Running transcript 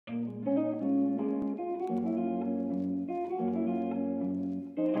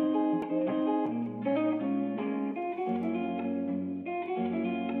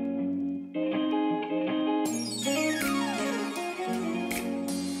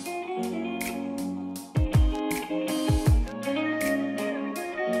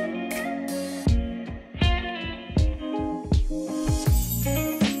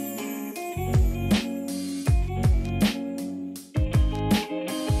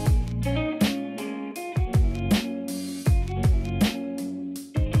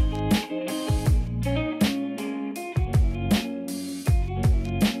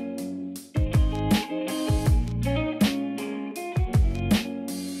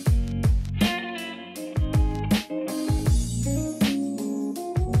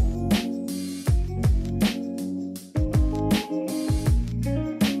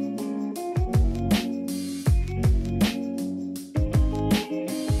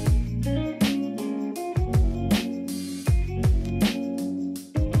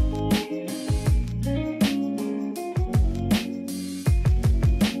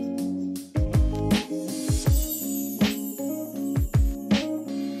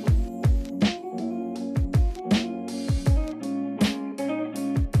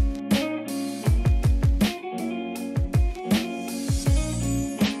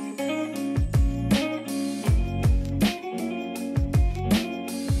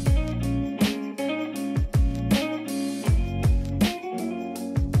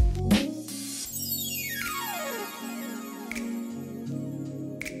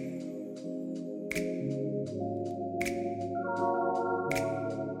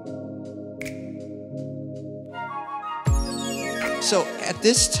So at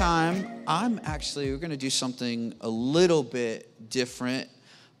this time, we're going to do something a little bit different.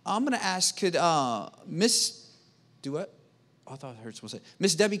 I'm going to ask, could do what? Oh, I thought I heard someone say,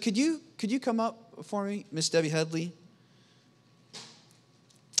 Miss Debbie, could you come up for me? Miss Debbie Headley.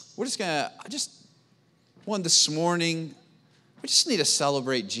 I just want this morning, we just need to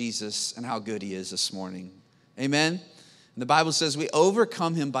celebrate Jesus and how good he is this morning. Amen? And the Bible says we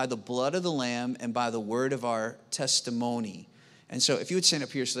overcome him by the blood of the Lamb and by the word of our testimony. And so if you would stand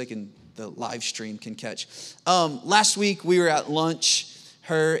up here so the live stream can catch. Last week we were at lunch,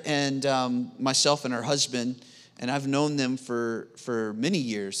 her and myself and her husband, and I've known them for many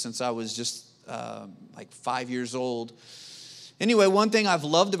years, since I was just like 5 years old. Anyway, one thing I've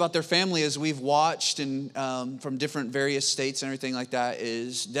loved about their family is we've watched and from different various states and everything like that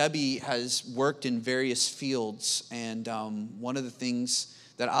is Debbie has worked in various fields. And one of the things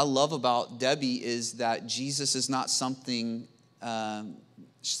that I love about Debbie is that Jesus is not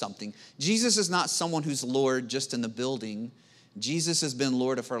Jesus is not someone who's Lord just in the building. Jesus has been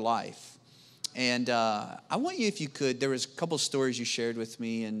Lord of her life. And I want you, if you could, there was a couple stories you shared with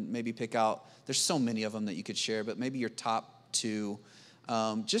me, and maybe pick out, there's so many of them that you could share, but maybe your top two,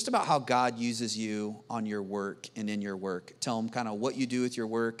 just about how God uses you on your work and in your work. Tell them kind of what you do with your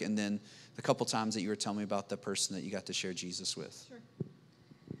work, and then the couple times that you were telling me about the person that you got to share Jesus with. Sure.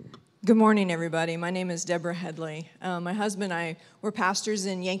 Good morning, everybody. My name is Deborah Headley. My husband and I were pastors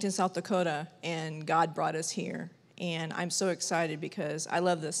in Yankton, South Dakota, and God brought us here. And I'm so excited because I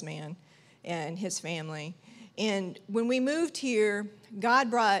love this man and his family. And when we moved here,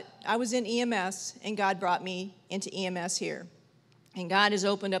 I was in EMS, and God brought me into EMS here. And God has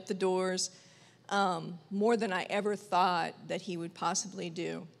opened up the doors more than I ever thought that he would possibly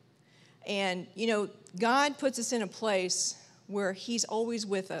do. And, God puts us in a place where he's always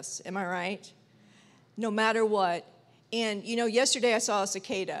with us. Am I right? No matter what. And, yesterday I saw a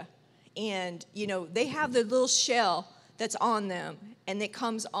cicada. And, they have the little shell that's on them, and it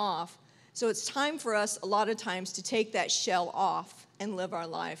comes off. So it's time for us a lot of times to take that shell off and live our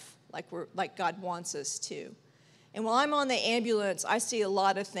life like God wants us to. And while I'm on the ambulance, I see a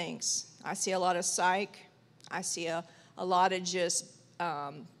lot of things. I see a lot of psych. I see a lot of just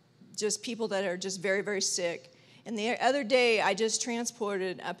people that are just very, very sick. And the other day, I just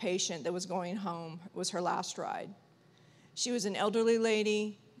transported a patient that was going home. It was her last ride. She was an elderly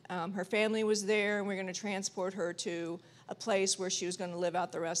lady. Her family was there, and we were going to transport her to a place where she was going to live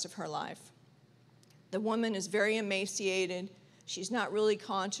out the rest of her life. The woman is very emaciated. She's not really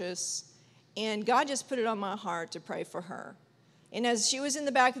conscious. And God just put it on my heart to pray for her. And as she was in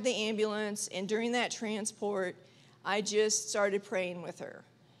the back of the ambulance, and during that transport, I just started praying with her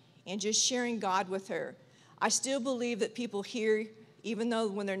and just sharing God with her. I still believe that people here, even though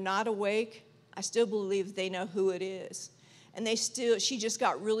when they're not awake, I still believe they know who it is. And she just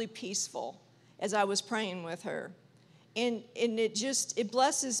got really peaceful as I was praying with her. And it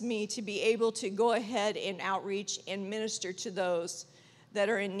blesses me to be able to go ahead and outreach and minister to those that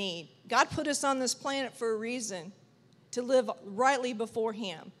are in need. God put us on this planet for a reason, to live rightly before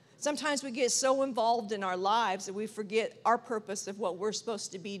him. Sometimes we get so involved in our lives that we forget our purpose of what we're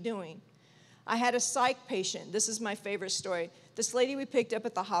supposed to be doing. I had a psych patient. This is my favorite story. This lady we picked up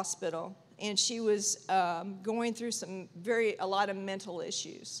at the hospital, and she was going through a lot of mental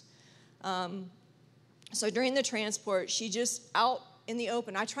issues. So during the transport, she just out in the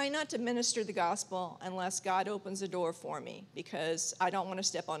open. I try not to minister the gospel unless God opens the door for me, because I don't want to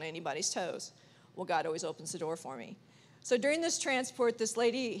step on anybody's toes. Well, God always opens the door for me. So during this transport, this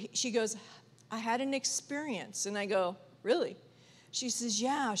lady, she goes, I had an experience. And I go, really? She says,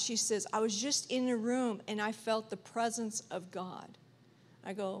 yeah. She says, I was just in a room and I felt the presence of God.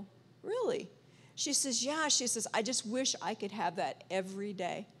 I go, really? She says, yeah. She says, I just wish I could have that every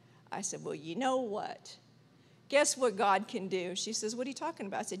day. I said, well, you know what? Guess what God can do? She says, what are you talking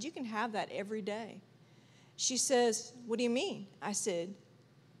about? I said, you can have that every day. She says, what do you mean? I said,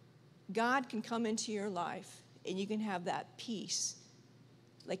 God can come into your life and you can have that peace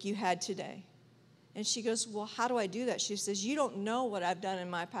like you had today. And she goes, well, how do I do that? She says, you don't know what I've done in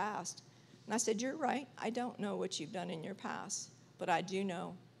my past. And I said, you're right. I don't know what you've done in your past, but I do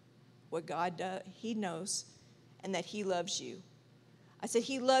know what God does. He knows, and that he loves you. I said,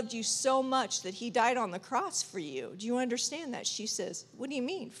 he loved you so much that he died on the cross for you. Do you understand that? She says, what do you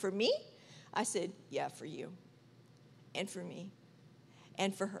mean? For me? I said, yeah, for you, and for me,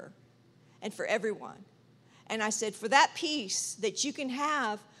 and for her, and for everyone. And I said, for that peace that you can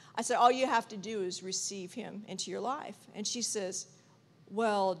have, I said, all you have to do is receive him into your life. And she says,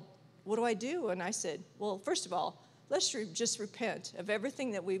 well, what do I do? And I said, well, first of all, let's just repent of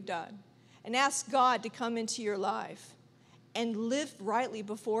everything that we've done and ask God to come into your life and live rightly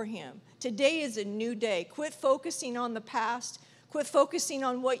before him. Today is a new day. Quit focusing on the past. Quit focusing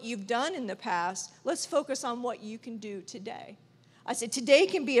on what you've done in the past. Let's focus on what you can do today. I said, today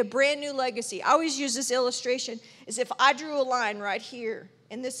can be a brand new legacy. I always use this illustration as if I drew a line right here,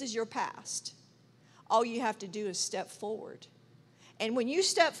 and this is your past. All you have to do is step forward. And when you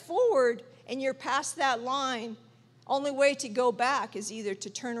step forward and you're past that line, only way to go back is either to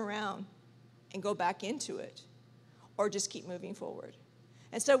turn around and go back into it, or just keep moving forward.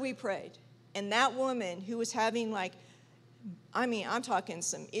 And so we prayed. And that woman who was having I'm talking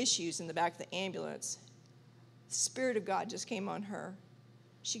some issues in the back of the ambulance, the Spirit of God just came on her.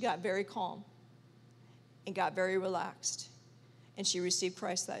 She got very calm and got very relaxed. And she received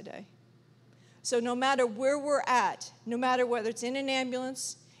Christ that day. So no matter where we're at, no matter whether it's in an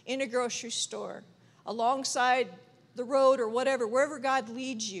ambulance, in a grocery store, alongside the road or whatever, wherever God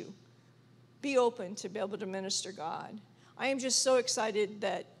leads you, be open to be able to minister God. I am just so excited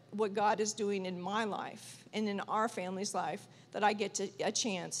that what God is doing in my life and in our family's life, that I get a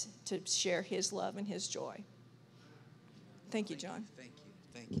chance to share his love and his joy. Thank you, John.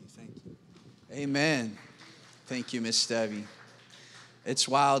 Thank you. Amen. Thank you, Miss Stevie. It's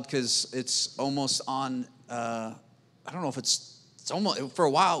wild because it's almost on, I don't know if it's almost, for a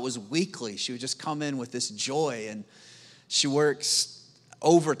while it was weekly. She would just come in with this joy, and she works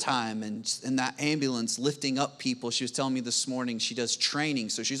overtime and in that ambulance lifting up people. She was telling me this morning she does training,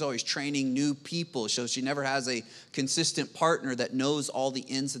 so she's always training new people, so she never has a consistent partner that knows all the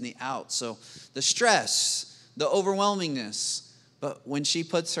ins and the outs. So the stress, the overwhelmingness, but when she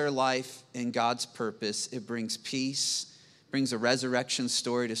puts her life in God's purpose, it brings peace, brings a resurrection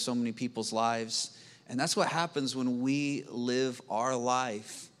story to so many people's lives. And that's what happens when we live our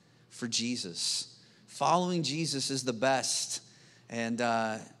life for Jesus. Following Jesus is the best. And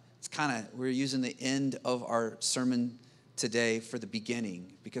it's we're using the end of our sermon today for the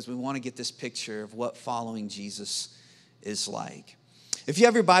beginning, because we want to get this picture of what following Jesus is like. If you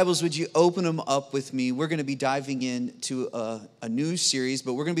have your Bibles, would you open them up with me? We're going to be diving into a new series,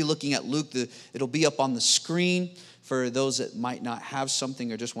 but we're going to be looking at Luke. It'll be up on the screen for those that might not have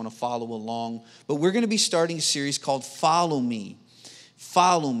something or just want to follow along. But we're going to be starting a series called Follow Me.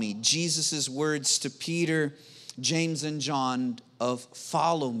 Follow Me. Jesus' words to Peter, James, and John of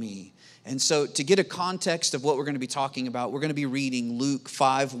follow me. And so to get a context of what we're going to be talking about, we're going to be reading Luke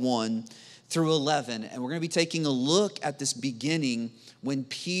 5:1 through 11. And we're going to be taking a look at this beginning when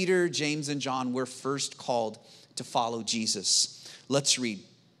Peter, James, and John were first called to follow Jesus. Let's read.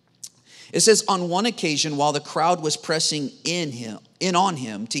 It says, on one occasion, while the crowd was pressing in on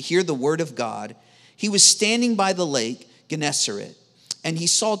him to hear the word of God, he was standing by the lake Gennesaret, and he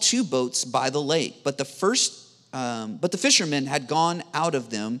saw two boats by the lake, but the fishermen had gone out of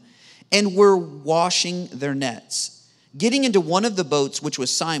them and were washing their nets. Getting into one of the boats, which was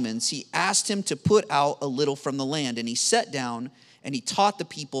Simon's, he asked him to put out a little from the land, and he sat down and he taught the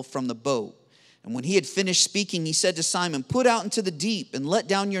people from the boat. And when he had finished speaking, he said to Simon, put out into the deep and let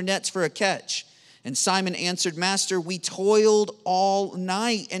down your nets for a catch. And Simon answered, Master, we toiled all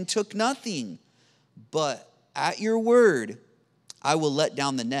night and took nothing, but at your word, I will let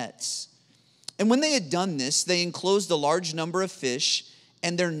down the nets. And when they had done this, they enclosed a large number of fish,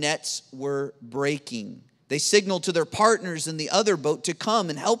 and their nets were breaking. They signaled to their partners in the other boat to come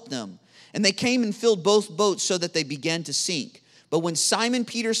and help them. And they came and filled both boats so that they began to sink. But when Simon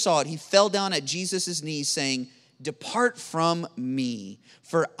Peter saw it, he fell down at Jesus' knees, saying, depart from me,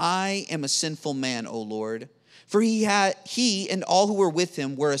 for I am a sinful man, O Lord. For he and all who were with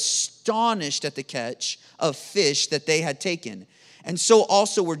him were astonished at the catch of fish that they had taken. And so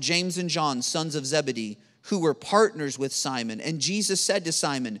also were James and John, sons of Zebedee, who were partners with Simon. And Jesus said to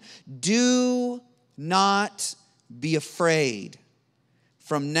Simon, do not be afraid.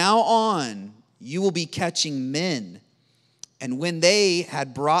 From now on, you will be catching men. And when they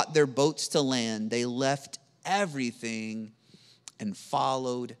had brought their boats to land, they left everything and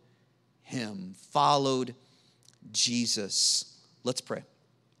followed him, followed Jesus. Let's pray.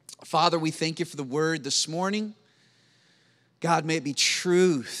 Father, we thank you for the word this morning. God, may it be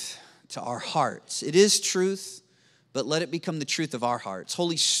truth to our hearts. It is truth, but let it become the truth of our hearts.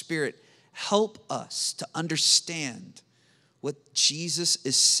 Holy Spirit, help us to understand what Jesus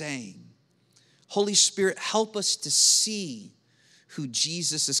is saying. Holy Spirit, help us to see who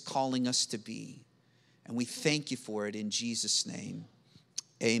Jesus is calling us to be. And we thank you for it in Jesus' name.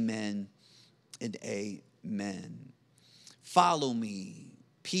 Amen and amen. Follow me.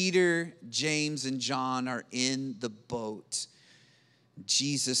 Peter, James, and John are in the boat.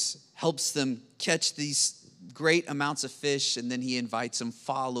 Jesus helps them catch these great amounts of fish, and then he invites them,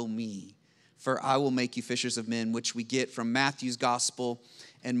 follow me. for I will make you fishers of men, which we get from Matthew's gospel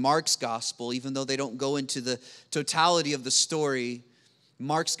and Mark's gospel, even though they don't go into the totality of the story.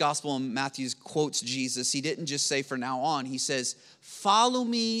 Mark's gospel and Matthew's quotes Jesus. He didn't just say from now on. He says, follow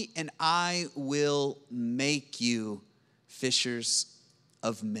me and I will make you fishers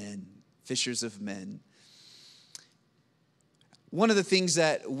of men. Fishers of men. One of the things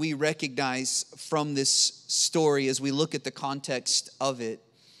that we recognize from this story as we look at the context of it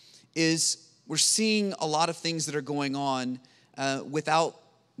is we're seeing a lot of things that are going on without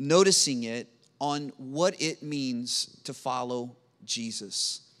noticing it on what it means to follow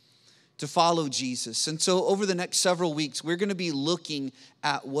Jesus. To follow Jesus. And so over the next several weeks, we're going to be looking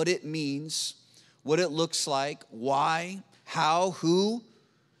at what it means, what it looks like, why, how, who.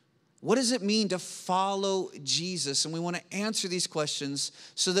 What does it mean to follow Jesus? And we want to answer these questions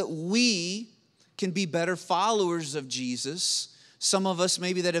so that we can be better followers of Jesus. Some of us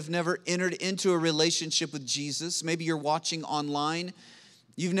maybe that have never entered into a relationship with Jesus. Maybe you're watching online.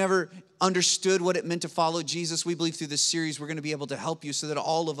 You've never understood what it meant to follow Jesus. We believe through this series we're going to be able to help you so that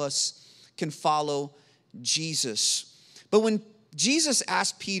all of us can follow Jesus. But when Jesus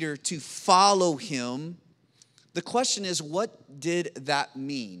asked Peter to follow him, the question is, what did that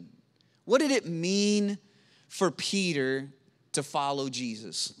mean? What did it mean for Peter to follow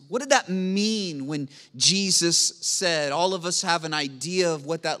Jesus? What did that mean when Jesus said? All of us have an idea of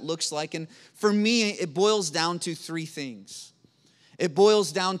what that looks like. And for me, it boils down to three things. It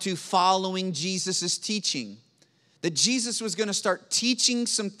boils down to following Jesus' teaching. That Jesus was going to start teaching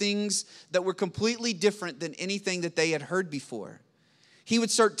some things that were completely different than anything that they had heard before. He would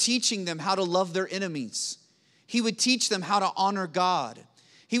start teaching them how to love their enemies. He would teach them how to honor God.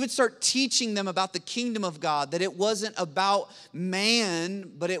 He would start teaching them about the kingdom of God, that it wasn't about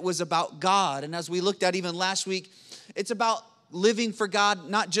man, but it was about God. And as we looked at even last week, it's about living for God,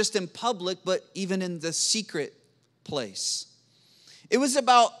 not just in public, but even in the secret place. It was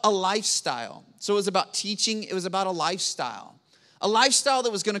about a lifestyle. So it was about teaching. It was about a lifestyle. A lifestyle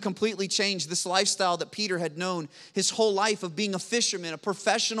that was going to completely change this lifestyle that Peter had known his whole life of being a fisherman, a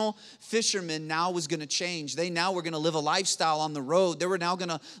professional fisherman, now was going to change. They now were going to live a lifestyle on the road. They were now going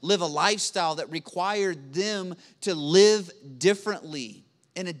to live a lifestyle that required them to live differently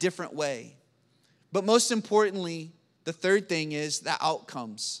in a different way. But most importantly, the third thing is the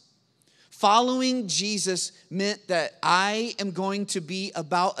outcomes. Following Jesus meant that I am going to be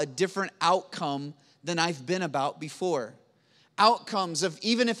about a different outcome than I've been about before. Outcomes of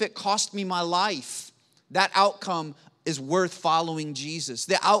even if it cost me my life, that outcome is worth following Jesus.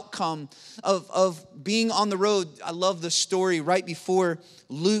 The outcome of being on the road. I love the story right before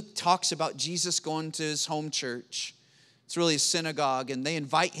Luke talks about Jesus going to his home church. It's really a synagogue, and they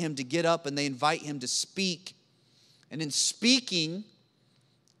invite him to get up and they invite him to speak. And in speaking,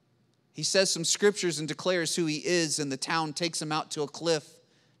 he says some scriptures and declares who he is, and the town takes him out to a cliff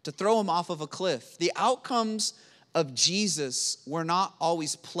to throw him off of a cliff. The outcomes of Jesus were not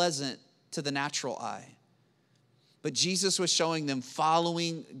always pleasant to the natural eye. But Jesus was showing them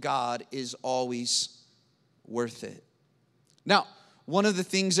following God is always worth it. Now, one of the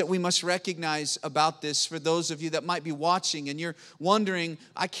things that we must recognize about this, for those of you that might be watching and you're wondering,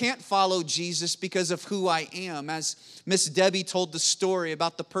 I can't follow Jesus because of who I am. As Miss Debbie told the story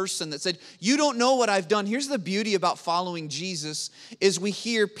about the person that said, you don't know what I've done. Here's the beauty about following Jesus is we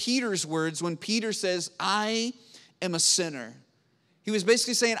hear Peter's words when Peter says, I am a sinner. He was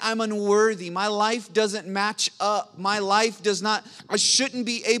basically saying, I'm unworthy. My life doesn't match up. My life does not, I shouldn't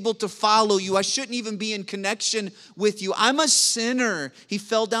be able to follow you. I shouldn't even be in connection with you. I'm a sinner. He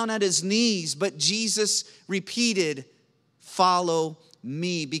fell down at his knees, but Jesus repeated, follow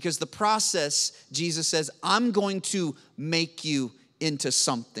me. Because the process, Jesus says, I'm going to make you into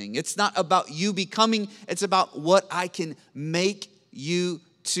something. It's not about you becoming, it's about what I can make you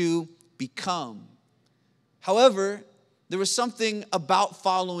to become. However, there was something about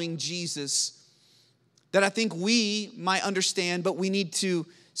following Jesus that I think we might understand, but we need to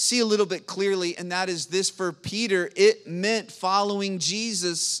see a little bit clearly, and that is this: for Peter, it meant following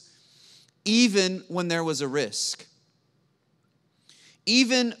Jesus even when there was a risk.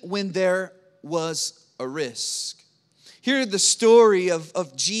 Even when there was a risk. Here, the story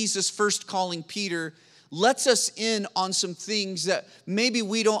of Jesus first calling Peter lets us in on some things that maybe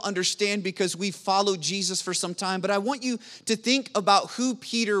we don't understand because we've followed Jesus for some time. But I want you to think about who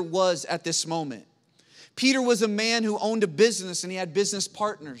Peter was at this moment. Peter was a man who owned a business and he had business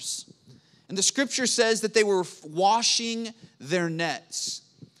partners. And the scripture says that they were washing their nets.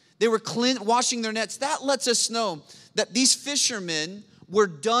 They were washing their nets. That lets us know that these fishermen were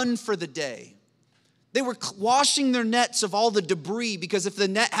done for the day. They were washing their nets of all the debris, because if the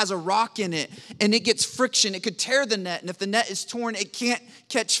net has a rock in it and it gets friction, it could tear the net. And if the net is torn, it can't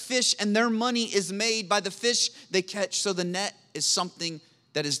catch fish, and their money is made by the fish they catch. So the net is something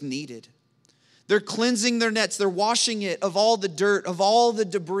that is needed. They're cleansing their nets. They're washing it of all the dirt, of all the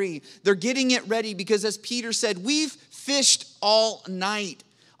debris. They're getting it ready because, as Peter said, we've fished all night.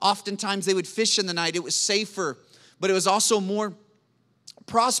 Oftentimes they would fish in the night. It was safer, but it was also more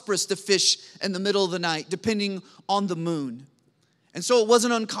prosperous to fish in the middle of the night, depending on the moon. And so it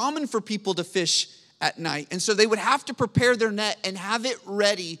wasn't uncommon for people to fish at night. And so they would have to prepare their net and have it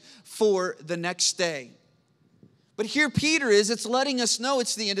ready for the next day. But here Peter is, it's letting us know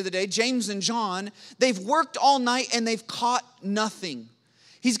it's the end of the day. James and John, they've worked all night and they've caught nothing.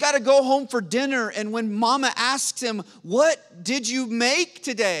 He's got to go home for dinner, and when mama asks him, what did you make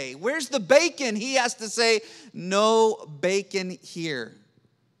today? Where's the bacon? He has to say, no bacon here.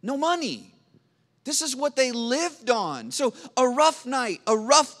 No money. This is what they lived on. So a rough night, a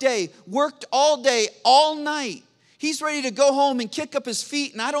rough day, worked all day, all night. He's ready to go home and kick up his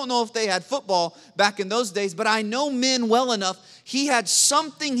feet. And I don't know if they had football back in those days, but I know men well enough. He had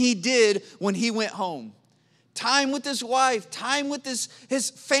something he did when he went home. Time with his wife, time with his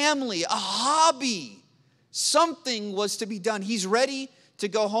family, a hobby. Something was to be done. He's ready to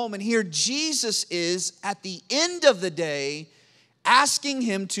go home. And here Jesus is at the end of the day, asking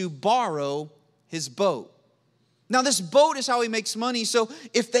him to borrow his boat. Now, this boat is how he makes money. So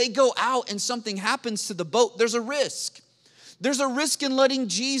if they go out and something happens to the boat, there's a risk. There's a risk in letting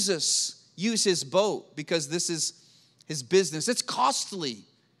Jesus use his boat, because this is his business. It's costly.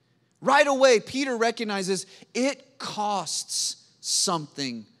 Right away, Peter recognizes it costs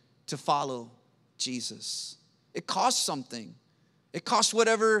something to follow Jesus. It costs something. It costs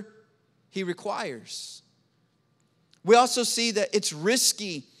whatever he requires. We also see that it's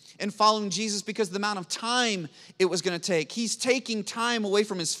risky in following Jesus because of the amount of time it was going to take. He's taking time away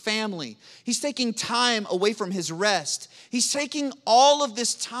from his family. He's taking time away from his rest. He's taking all of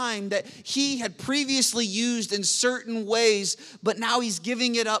this time that he had previously used in certain ways, but now he's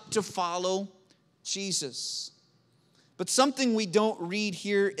giving it up to follow Jesus. But something we don't read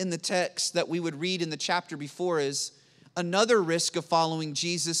here in the text that we would read in the chapter before is another risk of following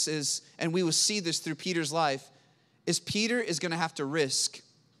Jesus is, and we will see this through Peter's life, is Peter is going to have to risk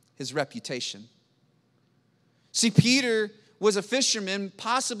his reputation. See, Peter was a fisherman,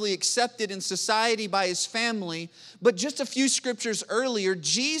 possibly accepted in society by his family, but just a few scriptures earlier,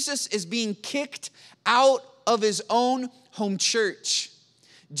 Jesus is being kicked out of his own home church.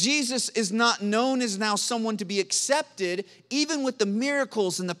 Jesus is not known as now someone to be accepted, even with the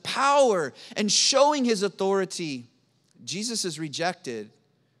miracles and the power and showing his authority. Jesus is rejected.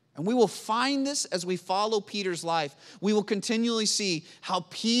 And we will find this as we follow Peter's life. We will continually see how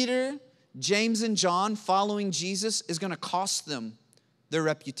Peter, James, and John following Jesus is going to cost them their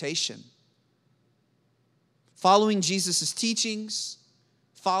reputation. Following Jesus' teachings,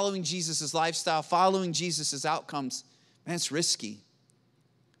 following Jesus' lifestyle, following Jesus' outcomes, man, it's risky.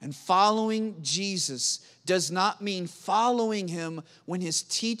 And following Jesus does not mean following him when his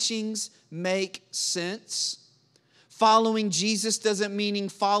teachings make sense. Following Jesus doesn't mean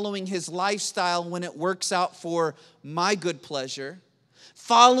following his lifestyle when it works out for my good pleasure.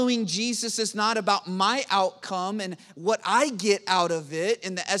 Following Jesus is not about my outcome and what I get out of it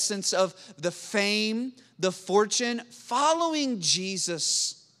in the essence of the fame, the fortune. Following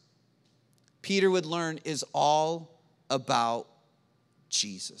Jesus, Peter would learn, is all about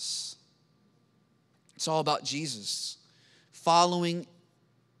Jesus. It's all about Jesus. Following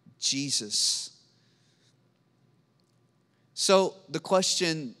Jesus. So the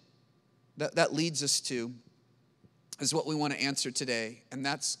question that leads us to is what we want to answer today, and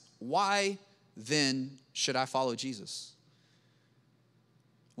that's, why then should I follow Jesus?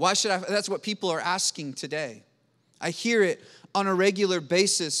 Why should I? That's what people are asking today. I hear it on a regular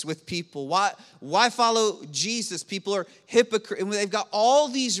basis with people. Why follow Jesus? People are hypocrites. They've got all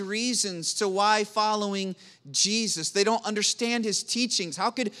these reasons to why following Jesus. They don't understand his teachings.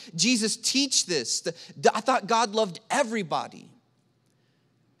 How could Jesus teach this? I thought God loved everybody.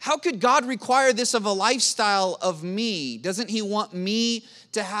 How could God require this of a lifestyle of me? Doesn't he want me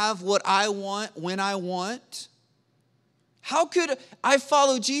to have what I want when I want? How could I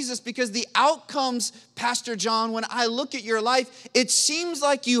follow Jesus? Because the outcomes, Pastor John, when I look at your life, it seems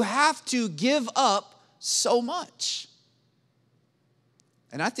like you have to give up so much.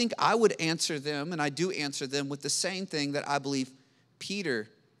 And I think I would answer them, and I do answer them, with the same thing that I believe Peter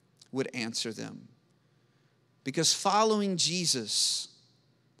would answer them. Because following Jesus,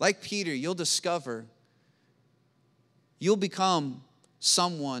 like Peter, you'll discover, you'll become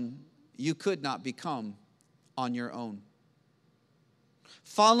someone you could not become on your own.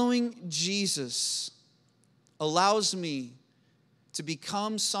 Following Jesus allows me to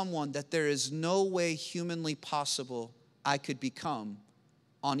become someone that there is no way humanly possible I could become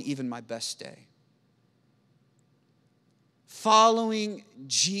on even my best day. Following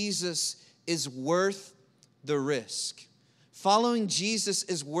Jesus is worth the risk. Following Jesus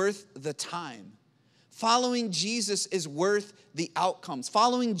is worth the time. Following Jesus is worth the outcomes.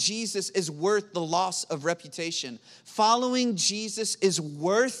 Following Jesus is worth the loss of reputation. Following Jesus is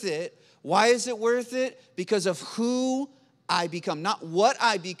worth it. Why is it worth it? Because of who I become. Not what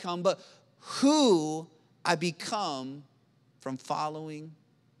I become, but who I become from following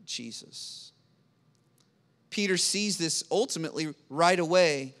Jesus. Peter sees this ultimately right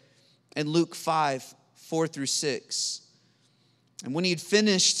away in Luke 5, 4 through 6. And when he had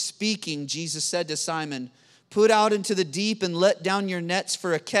finished speaking, Jesus said to Simon, "Put out into the deep and let down your nets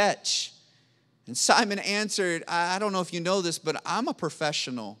for a catch." And Simon answered, I don't know if you know this, but I'm a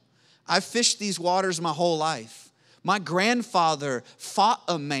professional. I've fished these waters my whole life. My grandfather fought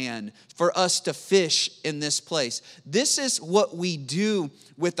a man for us to fish in this place. This is what we do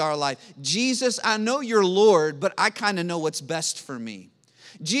with our life. Jesus, I know you're Lord, but I kind of know what's best for me.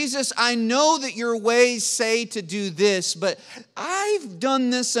 Jesus, I know that your ways say to do this, but I've done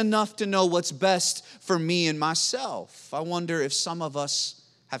this enough to know what's best for me and myself. I wonder if some of us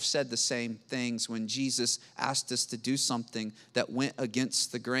have said the same things when Jesus asked us to do something that went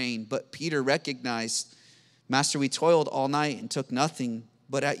against the grain. But Peter recognized, Master, we toiled all night and took nothing,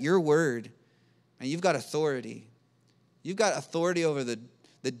 but at your word, and you've got authority. You've got authority over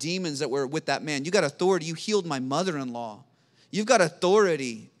the demons that were with that man. You got authority. You healed my mother-in-law. You've got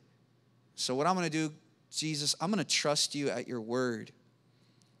authority. So what I'm going to do, Jesus, I'm going to trust you at your word.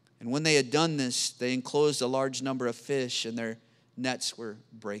 And when they had done this, they enclosed a large number of fish, and their nets were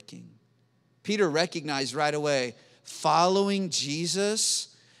breaking. Peter recognized right away, following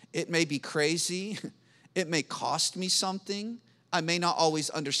Jesus, it may be crazy. It may cost me something. I may not always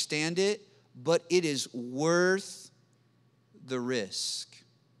understand it, but it is worth the risk.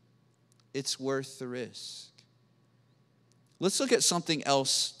 It's worth the risk. Let's look at something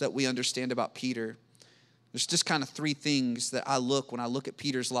else that we understand about Peter. There's just kind of three things that I look when I look at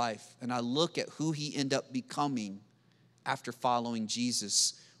Peter's life, and I look at who he ended up becoming after following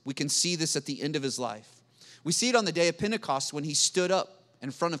Jesus. We can see this at the end of his life. We see it on the day of Pentecost when he stood up in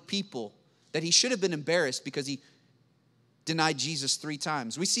front of people that he should have been embarrassed because he denied Jesus 3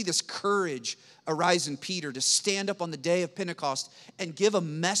 times. We see this courage arise in Peter to stand up on the day of Pentecost and give a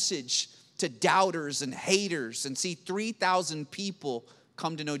message to doubters and haters and see 3,000 people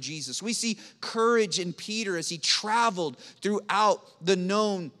come to know Jesus. We see courage in Peter as he traveled throughout the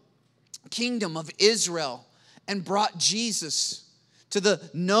known kingdom of Israel and brought Jesus to the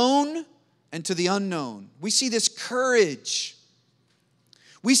known and to the unknown. We see this courage.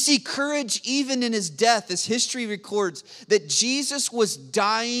 We see courage even in his death, as history records that Jesus was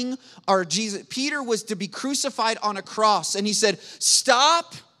dying, or Peter was to be crucified on a cross, and he said,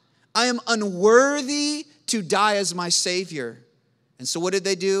 "Stop, I am unworthy to die as my Savior." And so what did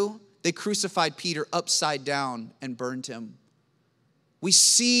they do? They crucified Peter upside down and burned him. We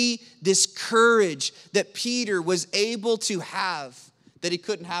see this courage that Peter was able to have that he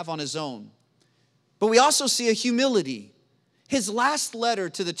couldn't have on his own. But we also see a humility. His last letter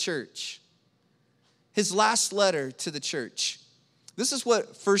to the church. His last letter to the church. This is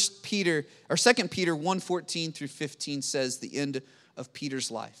what 2 Peter 1:14 through 15 says, the end of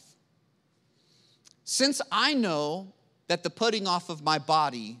Peter's life. "Since I know that the putting off of my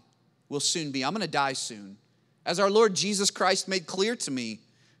body will soon be," I'm going to die soon, "as our Lord Jesus Christ made clear to me,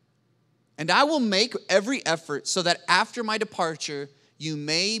 and I will make every effort so that after my departure, you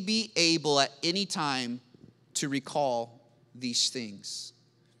may be able at any time to recall these things."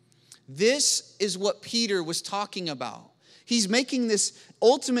 This is what Peter was talking about. He's making this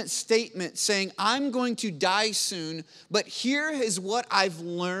ultimate statement saying, I'm going to die soon, but here is what I've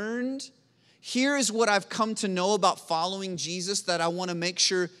learned. Here is what I've come to know about following Jesus that I want to make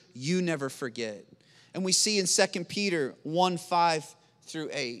sure you never forget. And we see in 2 Peter 1:5 through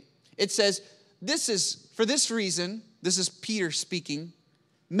 8. It says, "This is for this reason," this is Peter speaking,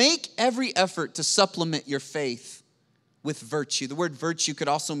 "make every effort to supplement your faith with virtue." The word virtue could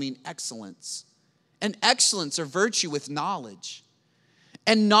also mean excellence. And excellence or virtue with knowledge.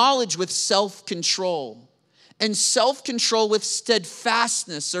 And knowledge with self-control. And self-control with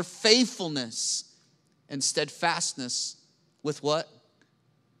steadfastness or faithfulness. And steadfastness with what?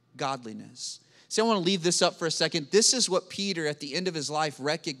 Godliness. See, I want to leave this up for a second. This is what Peter at the end of his life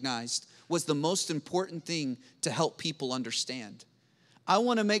recognized was the most important thing to help people understand. I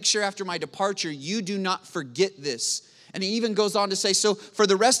want to make sure after my departure, you do not forget this. And he even goes on to say, so for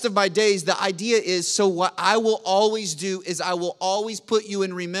the rest of my days, the idea is, so what I will always do is I will always put you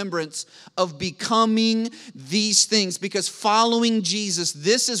in remembrance of becoming these things. Because following Jesus,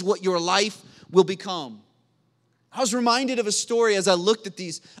 this is what your life will become. I was reminded of a story as I looked at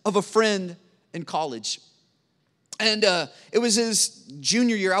these of a friend in college. And it was his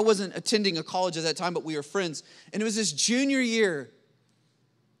junior year. I wasn't attending a college at that time, but we were friends. And it was his junior year.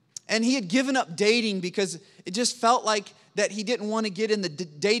 And he had given up dating because it just felt like that he didn't want to get in the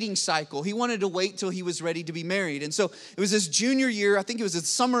dating cycle. He wanted to wait till he was ready to be married. And so it was his junior year. I think it was the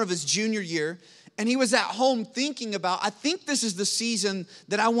summer of his junior year. And he was at home thinking about, I think this is the season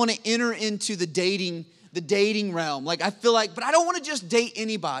that I want to enter into the dating realm. Like I feel like, but I don't want to just date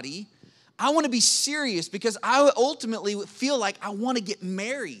anybody. I want to be serious because I ultimately feel like I want to get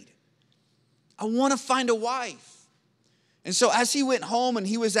married. I want to find a wife. And so as he went home and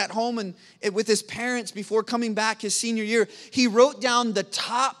he was at home and with his parents before coming back his senior year, he wrote down the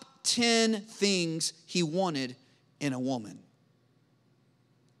top 10 things he wanted in a woman.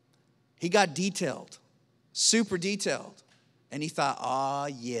 He got detailed, super detailed. And he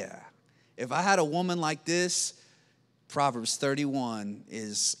thought, yeah, if I had a woman like this, Proverbs 31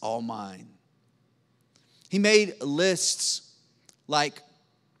 is all mine. He made lists like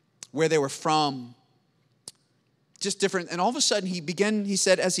where they were from, just different. And all of a sudden he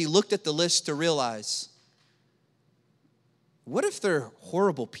said, as he looked at the list to realize, what if they're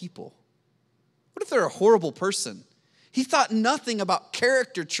horrible people? What if they're a horrible person? He thought nothing about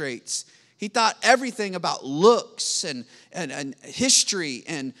character traits. He thought everything about looks and history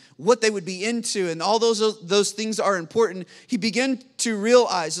and what they would be into, and all those things are important. He began to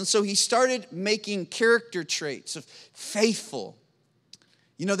realize, and so he started making character traits of faithful.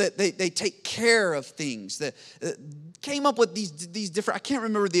 You know, that they take care of things. That came up with these different, I can't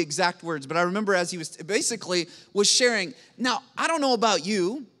remember the exact words, but I remember as he was sharing. Now, I don't know about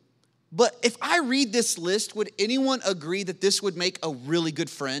you, but if I read this list, would anyone agree that this would make a really good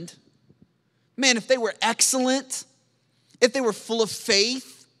friend? Man, if they were excellent, if they were full of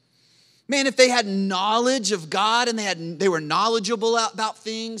faith, man, if they had knowledge of God and they were knowledgeable about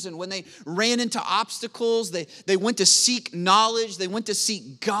things, and when they ran into obstacles, they went to seek knowledge, they went to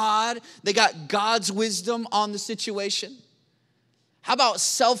seek God, they got God's wisdom on the situation. How about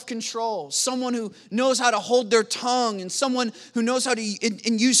self-control? Someone who knows how to hold their tongue, and someone who knows how to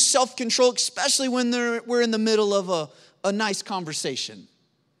use self-control, especially when we're in the middle of a nice conversation.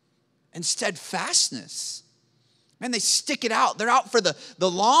 And steadfastness. Man, they stick it out. They're out for the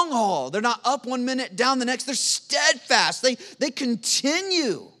long haul. They're not up 1 minute, down the next. They're steadfast. They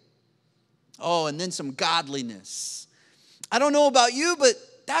continue. Oh, and then some godliness. I don't know about you, but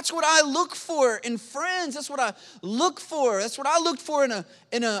that's what I look for in friends. That's what I look for. That's what I look for in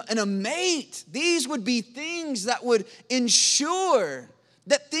a mate. These would be things that would ensure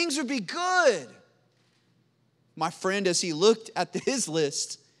that things would be good. My friend, as he looked at his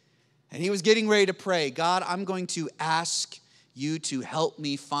list, and he was getting ready to pray, God, I'm going to ask you to help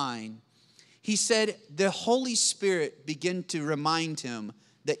me find. He said the Holy Spirit began to remind him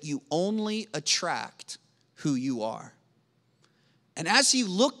that you only attract who you are. And as he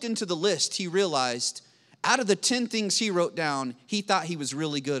looked into the list, he realized out of the 10 things he wrote down, he thought he was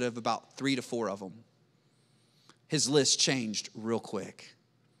really good at about 3 to 4 of them. His list changed real quick.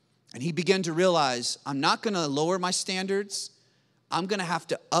 And he began to realize, I'm not going to lower my standards. I'm going to have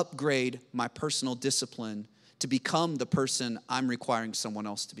to upgrade my personal discipline to become the person I'm requiring someone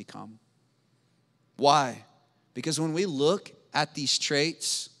else to become. Why? Because when we look at these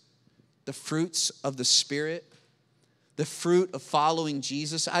traits, the fruits of the Spirit, the fruit of following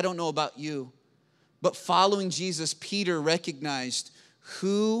Jesus, I don't know about you, but following Jesus, Peter recognized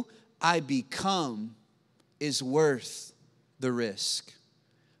who I become is worth the risk.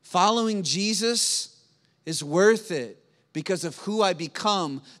 Following Jesus is worth it. Because of who I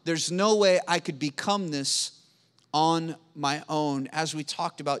become, there's no way I could become this on my own. As we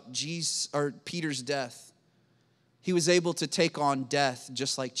talked about Peter's death, he was able to take on death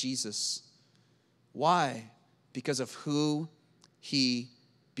just like Jesus. Why? Because of who he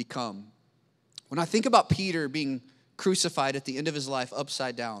become. When I think about Peter being crucified at the end of his life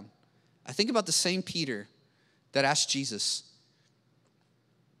upside down, I think about the same Peter that asked Jesus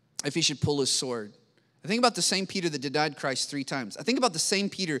if he should pull his sword. I think about the same Peter that denied Christ 3 times. I think about the same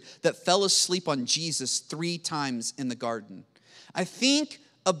Peter that fell asleep on Jesus 3 times in the garden. I think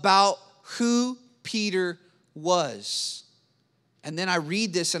about who Peter was. And then I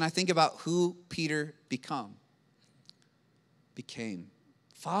read this and I think about who Peter became.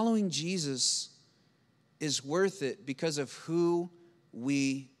 Following Jesus is worth it because of who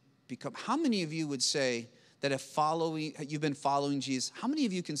we become. How many of you would say that you've been following Jesus, how many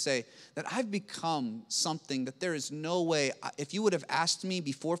of you can say that I've become something that there is no way, if you would have asked me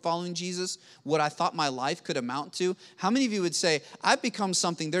before following Jesus what I thought my life could amount to, how many of you would say, I've become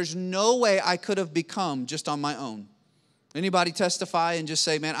something there's no way I could have become just on my own? Anybody testify and just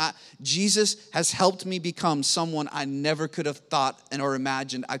say, man, Jesus has helped me become someone I never could have thought or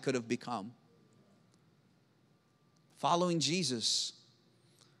imagined I could have become. Following Jesus.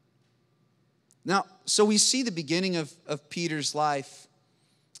 Now, so we see the beginning of Peter's life,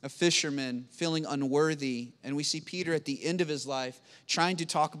 a fisherman feeling unworthy. And we see Peter at the end of his life trying to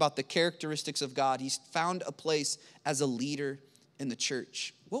talk about the characteristics of God. He's found a place as a leader in the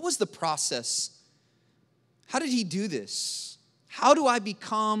church. What was the process? How did he do this? How do I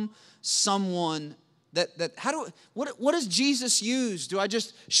become someone what does Jesus use? Do I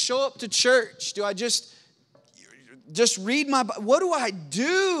just show up to church? Do I just read my Bible? What do I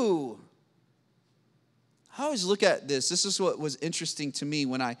do? I always look at this. This is what was interesting to me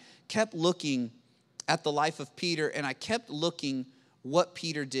when I kept looking at the life of Peter and I kept looking what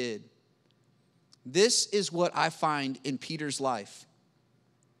Peter did. This is what I find in Peter's life.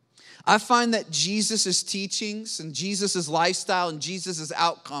 I find that Jesus' teachings and Jesus' lifestyle and Jesus'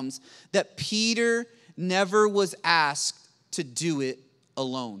 outcomes, that Peter never was asked to do it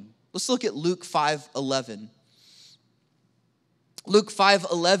alone. Let's look at Luke 5:11. Luke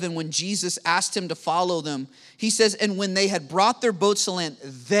 5:11, when Jesus asked him to follow them, he says, and when they had brought their boats to land,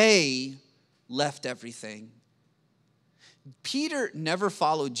 they left everything. Peter never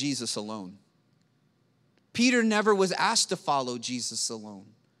followed Jesus alone. Peter never was asked to follow Jesus alone.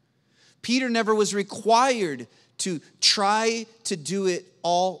 Peter never was required to try to do it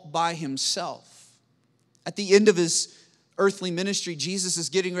all by himself. At the end of his earthly ministry, Jesus is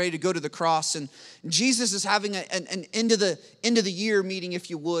getting ready to go to the cross, and Jesus is having an end of the year meeting, if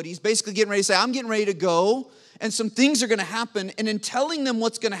you would. He's basically getting ready to say, I'm getting ready to go, and some things are going to happen. And in telling them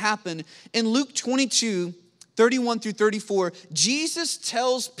what's going to happen, in Luke 22:31 through 34, Jesus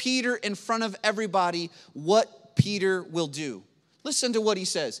tells Peter in front of everybody what Peter will do. Listen to what he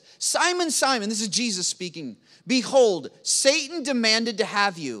says. Simon, Simon, this is Jesus speaking. Behold, Satan demanded to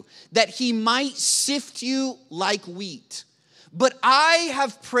have you, that he might sift you like wheat. But I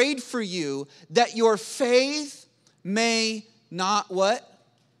have prayed for you that your faith may not what?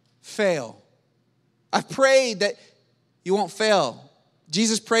 Fail. I've prayed that you won't fail.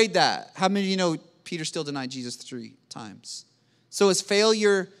 Jesus prayed that. How many of you know Peter still denied Jesus 3 times? So is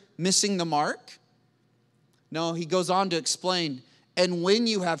failure missing the mark? No, he goes on to explain, and when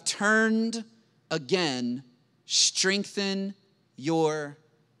you have turned again, strengthen your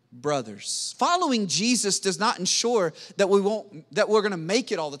brothers. Following Jesus does not ensure that we're going to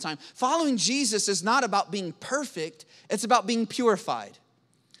make it all the time. Following Jesus is not about being perfect, it's about being purified.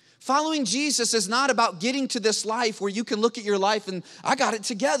 Following Jesus is not about getting to this life where you can look at your life and I got it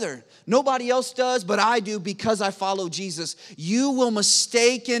together. Nobody else does, but I do because I follow Jesus. You will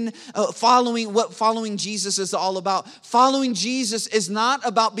mistaken what following Jesus is all about. Following Jesus is not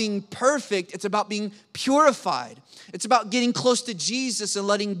about being perfect. It's about being purified. It's about getting close to Jesus and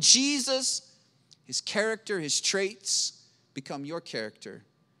letting Jesus, his character, his traits, become your character,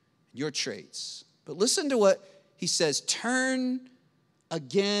 your traits. But listen to what he says. Turn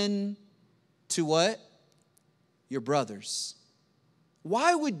again to what? Your brothers.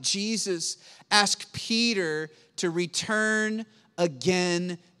 Why would Jesus ask Peter to return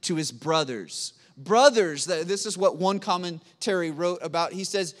again to his brothers? Brothers, this is what one commentary wrote about. He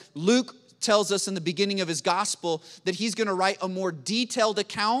says, Luke tells us in the beginning of his gospel that he's going to write a more detailed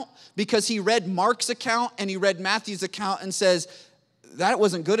account because he read Mark's account and he read Matthew's account and says, that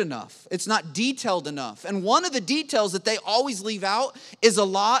wasn't good enough. It's not detailed enough. And one of the details that they always leave out is a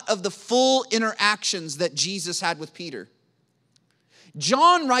lot of the full interactions that Jesus had with Peter.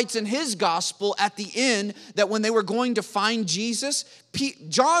 John writes in his gospel at the end that when they were going to find Jesus,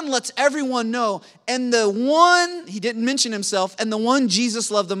 John lets everyone know, and the one, he didn't mention himself, and the one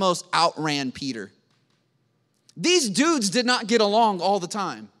Jesus loved the most outran Peter. These dudes did not get along all the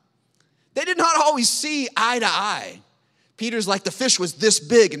time. They did not always see eye to eye. Peter's like, the fish was this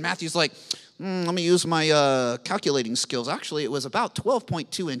big. And Matthew's like, let me use my calculating skills. Actually, it was about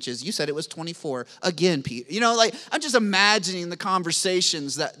 12.2 inches. You said it was 24. Again, Pete. You know, like, I'm just imagining the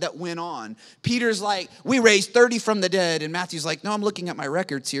conversations that went on. Peter's like, we raised 30 from the dead. And Matthew's like, no, I'm looking at my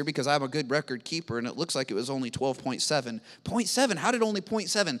records here because I'm a good record keeper. And it looks like it was only 12.7. 0.7? How did only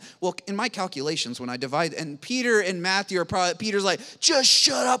 0.7? Well, in my calculations, when I divide, and Peter and Matthew are probably, Peter's like, just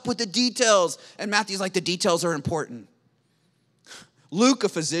shut up with the details. And Matthew's like, the details are important. Luke, a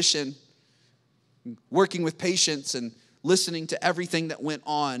physician, working with patients and listening to everything that went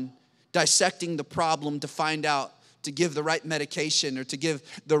on, dissecting the problem to find out, to give the right medication or to give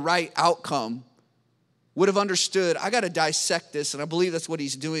the right outcome, would have understood, I got to dissect this. And I believe that's what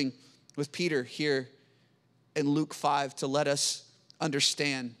he's doing with Peter here in Luke 5 to let us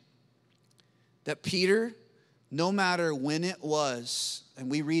understand that Peter, no matter when it was, and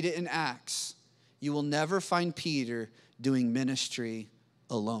we read it in Acts, you will never find Peter doing ministry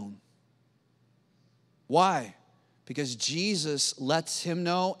alone. Why? Because Jesus lets him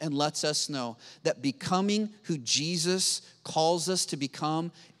know and lets us know that becoming who Jesus calls us to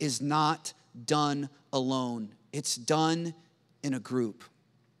become is not done alone. It's done in a group,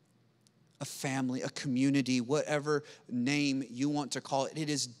 a family, a community, whatever name you want to call it. It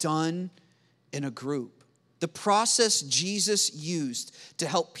is done in a group. The process Jesus used to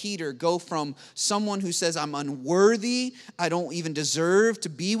help Peter go from someone who says, I'm unworthy, I don't even deserve to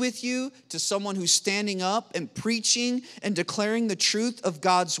be with you, to someone who's standing up and preaching and declaring the truth of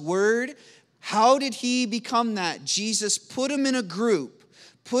God's word. How did he become that? Jesus put him in a group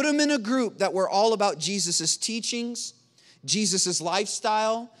that were all about Jesus' teachings, Jesus'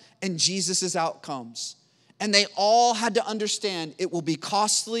 lifestyle, and Jesus' outcomes. And they all had to understand it will be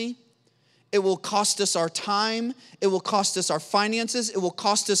costly. It will cost us our time. It will cost us our finances. It will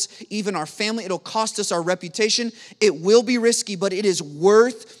cost us even our family. It'll cost us our reputation. It will be risky, but it is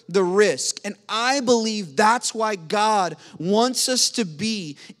worth the risk. And I believe that's why God wants us to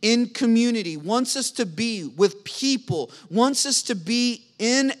be in community, wants us to be with people, wants us to be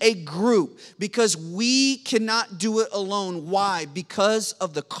in a group, because we cannot do it alone. Why? Because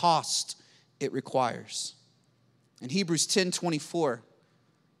of the cost it requires. In Hebrews 10:24,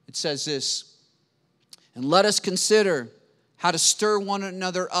 it says this, and let us consider how to stir one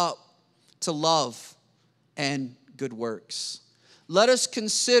another up to love and good works. Let us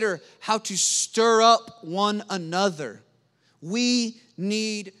consider how to stir up one another. We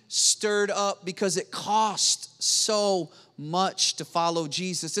need stirred up because it costs so much to follow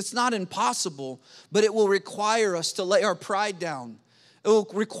Jesus. It's not impossible, but it will require us to lay our pride down. It will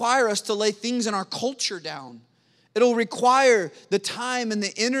require us to lay things in our culture down. It'll require the time and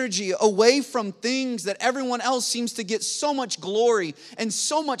the energy away from things that everyone else seems to get so much glory and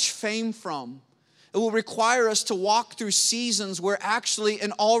so much fame from. It will require us to walk through seasons where actually,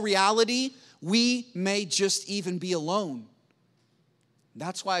 in all reality, we may just even be alone.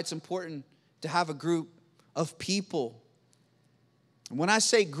 That's why it's important to have a group of people. And when I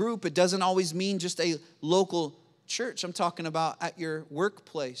say group, it doesn't always mean just a local church. I'm talking about at your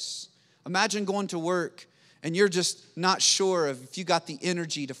workplace. Imagine going to work and you're just not sure if you got the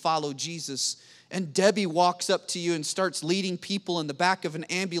energy to follow Jesus. And Debbie walks up to you and starts leading people in the back of an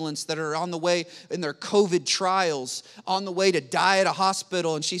ambulance that are on the way in their COVID trials, on the way to die at a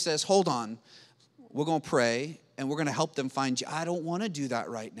hospital. And she says, hold on, we're going to pray and we're going to help them find you. I don't want to do that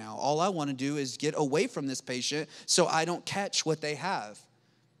right now. All I want to do is get away from this patient so I don't catch what they have.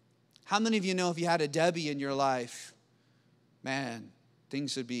 How many of you know if you had a Debbie in your life, man,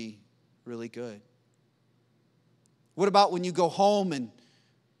 things would be really good? What about when you go home and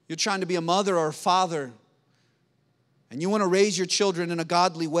you're trying to be a mother or a father and you want to raise your children in a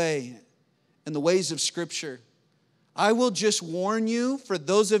godly way, in the ways of Scripture? I will just warn you, for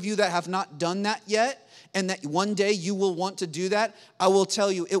those of you that have not done that yet and that one day you will want to do that, I will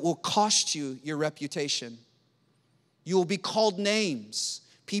tell you it will cost you your reputation. You will be called names.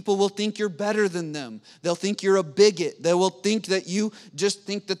 People will think you're better than them. They'll think you're a bigot. They will think that you just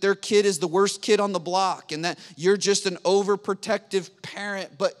think that their kid is the worst kid on the block and that you're just an overprotective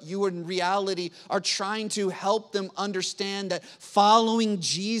parent, but you in reality are trying to help them understand that following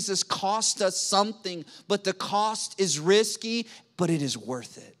Jesus costs us something, but the cost is risky, but it is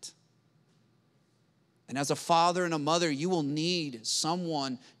worth it. And as a father and a mother, you will need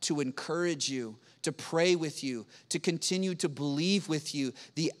someone to encourage you, to pray with you, to continue to believe with you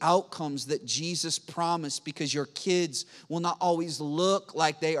the outcomes that Jesus promised, because your kids will not always look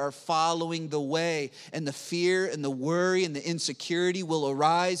like they are following the way, and the fear and the worry and the insecurity will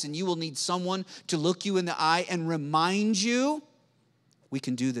arise, and you will need someone to look you in the eye and remind you, we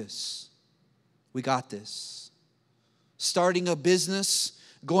can do this. We got this. Starting a business,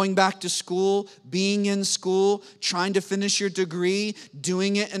 going back to school, being in school, trying to finish your degree,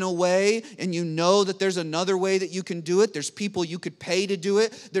 doing it in a way, and you know that there's another way that you can do it. There's people you could pay to do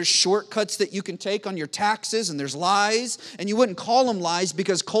it. There's shortcuts that you can take on your taxes, and there's lies. And you wouldn't call them lies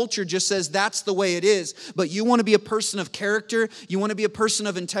because culture just says that's the way it is. But you want to be a person of character. You want to be a person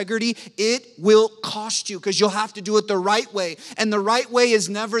of integrity. It will cost you because you'll have to do it the right way. And the right way is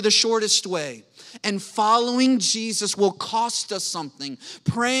never the shortest way. And following Jesus will cost us something.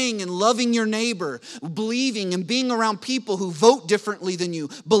 Praying and loving your neighbor, believing and being around people who vote differently than you,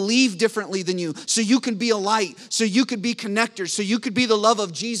 believe differently than you, so you can be a light, so you could be connectors, so you could be the love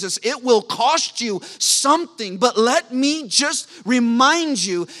of Jesus. It will cost you something. But let me just remind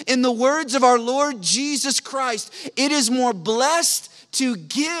you, in the words of our Lord Jesus Christ, it is more blessed to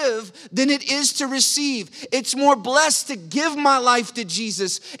give than it is to receive. It's more blessed to give my life to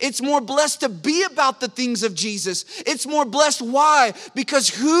Jesus. It's more blessed to be about the things of Jesus. It's more blessed. Why? Because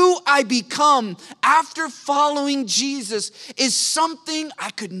who I become after following Jesus is something I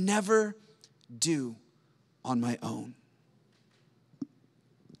could never do on my own.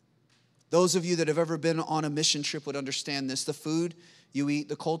 Those of you that have ever been on a mission trip would understand this. The food you eat,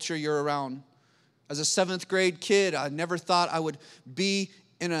 the culture you're around. As a 7th grade kid, I never thought I would be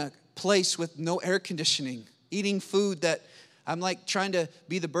in a place with no air conditioning, eating food that I'm like trying to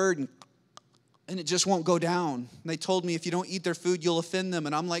be the bird and it just won't go down. And they told me if you don't eat their food, you'll offend them.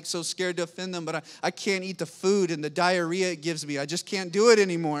 And I'm like so scared to offend them, but I can't eat the food and the diarrhea it gives me. I just can't do it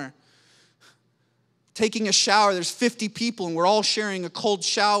anymore. Taking a shower, there's 50 people and we're all sharing a cold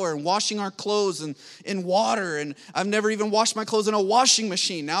shower and washing our clothes in water. And I've never even washed my clothes in a washing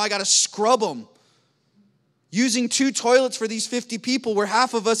machine. Now I got to scrub them. Using 2 toilets for these 50 people where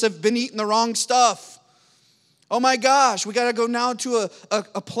half of us have been eating the wrong stuff. Oh my gosh, we got to go now to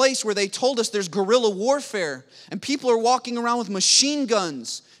a place where they told us there's guerrilla warfare. And people are walking around with machine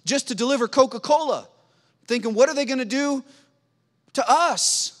guns just to deliver Coca-Cola. Thinking, what are they going to do to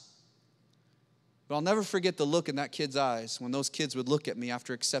us? But I'll never forget the look in that kid's eyes when those kids would look at me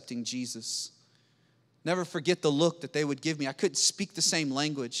after accepting Jesus. Never forget the look that they would give me. I couldn't speak the same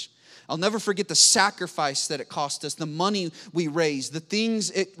language. I'll never forget the sacrifice that it cost us, the money we raised, the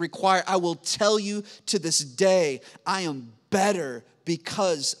things it required. I will tell you to this day, I am better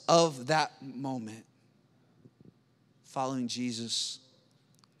because of that moment. Following Jesus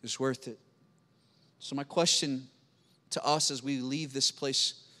is worth it. So my question to us as we leave this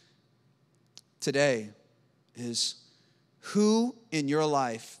place today is, who in your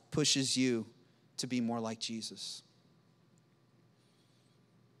life pushes you to be more like Jesus?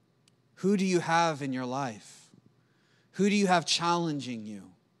 Who do you have in your life? Who do you have challenging you?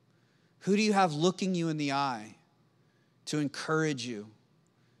 Who do you have looking you in the eye to encourage you,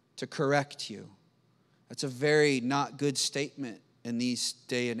 to correct you? That's a very not good statement in these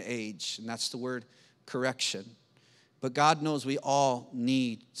day and age, and that's the word correction. But God knows we all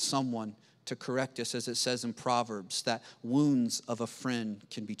need someone to correct us, as it says in Proverbs, that wounds of a friend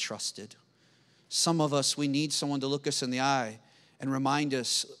can be trusted. Some of us, we need someone to look us in the eye and remind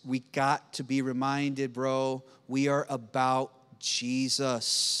us, we got to be reminded, bro, we are about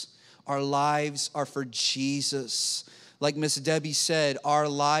Jesus. Our lives are for Jesus. Like Miss Debbie said, our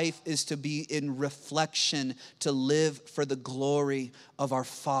life is to be in reflection, to live for the glory of our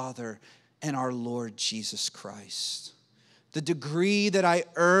Father and our Lord Jesus Christ. The degree that I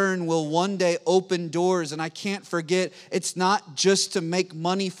earn will one day open doors, and I can't forget, it's not just to make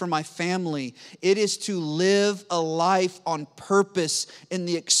money for my family. It is to live a life on purpose in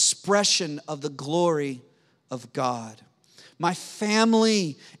the expression of the glory of God. My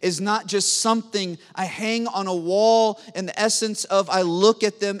family is not just something I hang on a wall in the essence of I look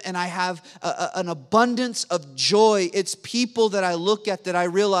at them and I have an abundance of joy. It's people that I look at that I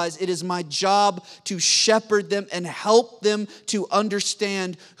realize it is my job to shepherd them and help them to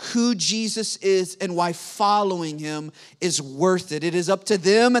understand who Jesus is and why following him is worth it. It is up to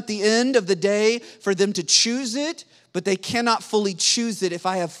them at the end of the day for them to choose it, but they cannot fully choose it if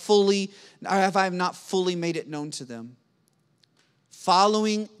I have not fully made it known to them.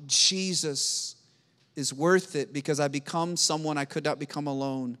 Following Jesus is worth it because I become someone I could not become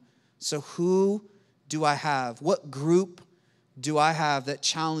alone. So who do I have? What group do I have that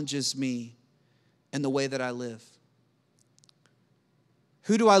challenges me in the way that I live?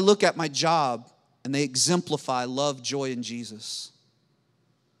 Who do I look at my job and they exemplify love, joy, and Jesus?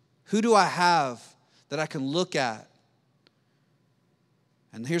 Who do I have that I can look at?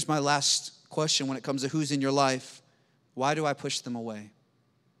 And here's my last question when it comes to who's in your life. Why do I push them away?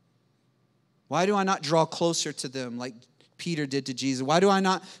 Why do I not draw closer to them like Peter did to Jesus? Why do I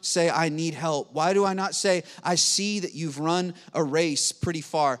not say I need help? Why do I not say I see that you've run a race pretty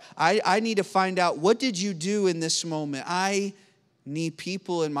far? I need to find out, what did you do in this moment? I need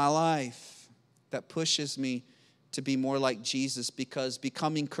people in my life that pushes me to be more like Jesus, because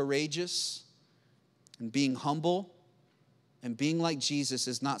becoming courageous and being humble and being like Jesus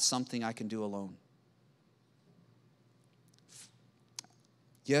is not something I can do alone.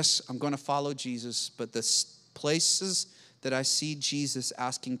 Yes, I'm going to follow Jesus, but the places that I see Jesus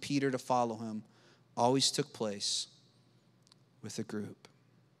asking Peter to follow him always took place with a group.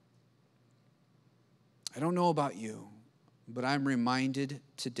 I don't know about you, but I'm reminded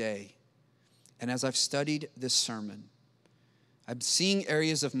today, and as I've studied this sermon, I'm seeing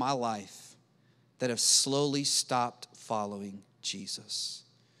areas of my life that have slowly stopped following Jesus.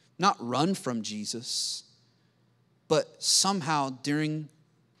 Not run from Jesus, but somehow during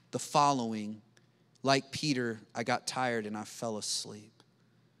the following, like Peter, I got tired and I fell asleep.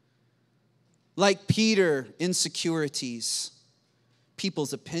 Like Peter, insecurities,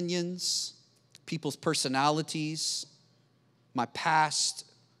 people's opinions, people's personalities, my past,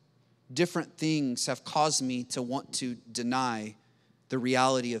 different things have caused me to want to deny the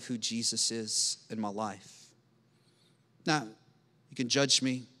reality of who Jesus is in my life. Now, you can judge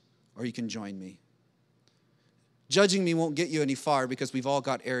me or you can join me. Judging me won't get you any far because we've all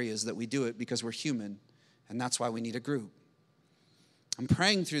got areas that we do it because we're human, and that's why we need a group. I'm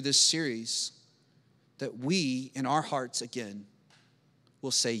praying through this series that we, in our hearts again,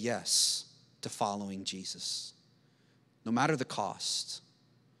 will say yes to following Jesus. No matter the cost,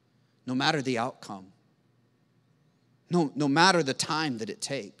 no matter the outcome, no matter the time that it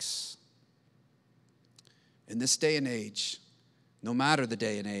takes. In this day and age, no matter the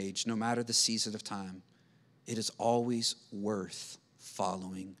day and age, no matter the season of time, it is always worth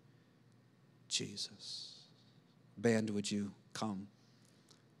following Jesus. Band, would you come?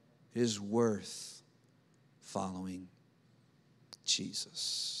 It is worth following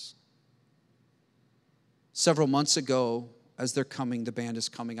Jesus. Several months ago, as they're coming, the band is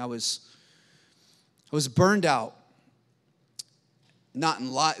coming, I was burned out. Not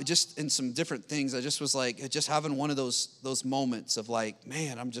in life, just in some different things. I just was like, just having one of those moments of like,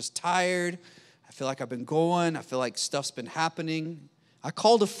 man, I'm just tired. I feel like I've been going. I feel like stuff's been happening. I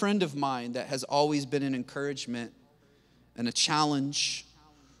called a friend of mine that has always been an encouragement and a challenge,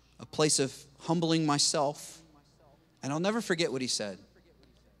 a place of humbling myself. And I'll never forget what he said.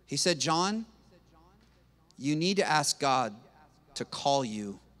 He said, Jon, you need to ask God to call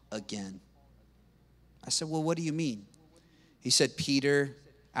you again. I said, well, what do you mean? He said, Peter,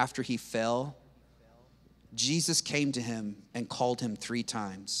 after he fell, Jesus came to him and called him 3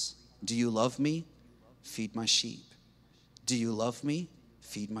 times. Do you love me? Feed my sheep. Do you love me?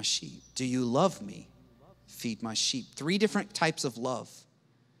 Feed my sheep. Do you love me? Feed my sheep. 3 different types of love,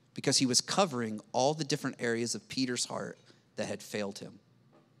 because he was covering all the different areas of Peter's heart that had failed him.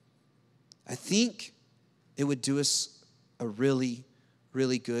 I think it would do us a really,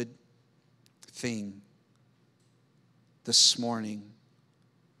 really good thing this morning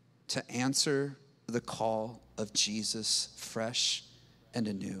to answer the call of Jesus fresh and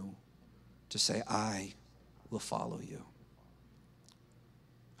anew, to say, I will follow you.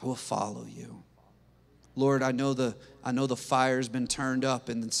 I will follow you. Lord, I know the fire's been turned up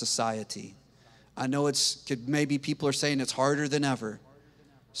in society. I know maybe people are saying it's harder than ever.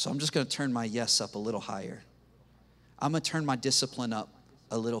 So I'm just going to turn my yes up a little higher. I'm going to turn my discipline up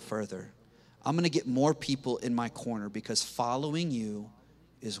a little further. I'm going to get more people in my corner because following you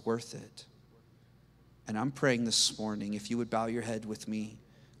is worth it. And I'm praying this morning, if you would bow your head with me,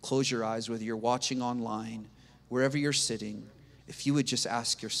 close your eyes, whether you're watching online, wherever you're sitting, if you would just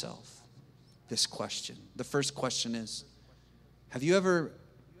ask yourself this question. The first question is, have you ever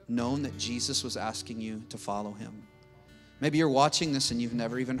known that Jesus was asking you to follow him? Maybe you're watching this and you've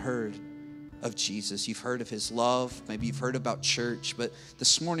never even heard of Jesus. You've heard of his love. Maybe you've heard about church, but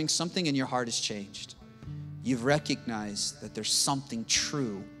this morning something in your heart has changed. You've recognized that there's something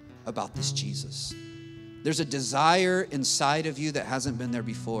true about this Jesus. There's a desire inside of you that hasn't been there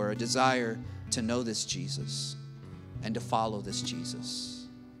before, a desire to know this Jesus and to follow this Jesus.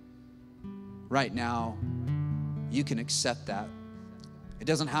 Right now, you can accept that. It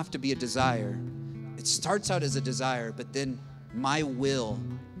doesn't have to be a desire. It starts out as a desire, but then my will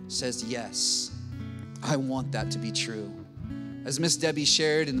says, yes, I want that to be true. As Miss Debbie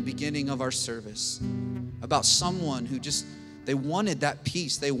shared in the beginning of our service about someone who they wanted that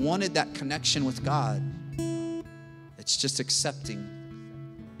peace. They wanted that connection with God. It's just accepting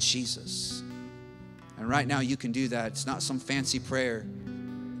Jesus. And right now you can do that. It's not some fancy prayer.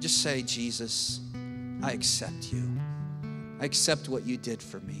 Just say, Jesus, I accept you. I accept what you did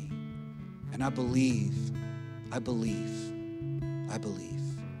for me. And I believe.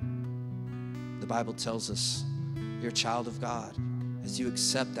 The Bible tells us you're a child of God as you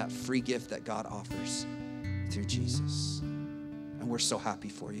accept that free gift that God offers through Jesus. And we're so happy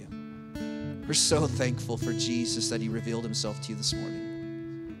for you. We're so thankful for Jesus that he revealed himself to you this morning.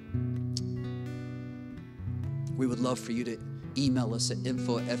 We would love for you to email us at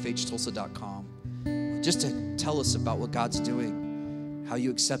info@fhtulsa.com just to tell us about what God's doing, how you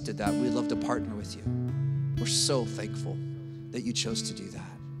accepted that. We'd love to partner with you. We're so thankful that you chose to do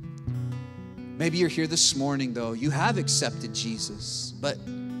that. Maybe you're here this morning, though. You have accepted Jesus, but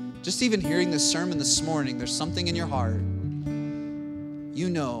just even hearing this sermon this morning, there's something in your heart. You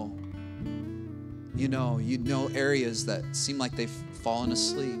know areas that seem like they've fallen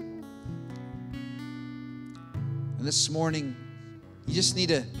asleep. And this morning, you just need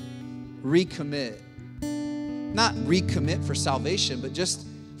to recommit. Not recommit for salvation, but just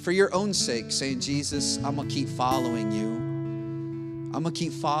for your own sake, saying, Jesus, I'm going to keep following you. I'm going to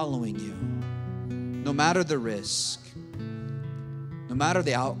keep following you. No matter the risk, no matter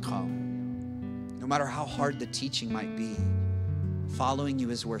the outcome, no matter how hard the teaching might be, following you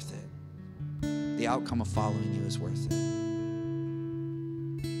is worth it. The outcome of following you is worth it.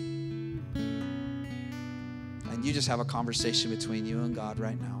 And you just have a conversation between you and God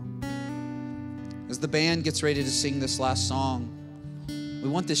right now. As the band gets ready to sing this last song, we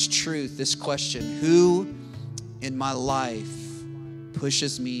want this truth, this question: who in my life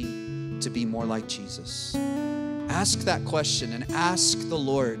pushes me to be more like Jesus? Ask that question and ask the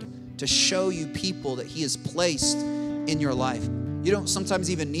Lord to show you people that He has placed in your life. You don't sometimes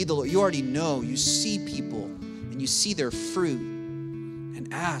even need the Lord. You already know. You see people and you see their fruit.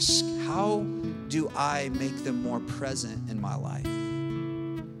 And ask, how do I make them more present in my life?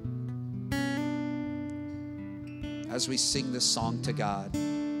 As we sing this song to God,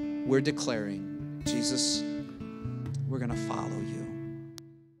 we're declaring, Jesus, we're going to follow you.